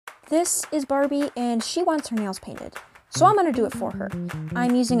This is Barbie, and she wants her nails painted, so I'm going to do it for her.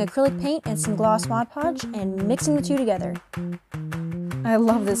 I'm using acrylic paint and some gloss Mod Podge and mixing the two together. I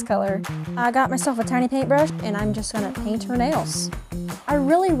love this color. I got myself a tiny paintbrush and I'm just going to paint her nails. I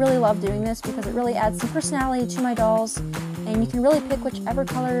really love doing this because it really adds some personality to my dolls, and you can really pick whichever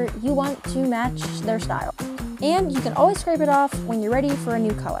color you want to match their style. And you can always scrape it off when you're ready for a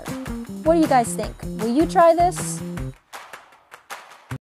new color. What do you guys think? Will you try this?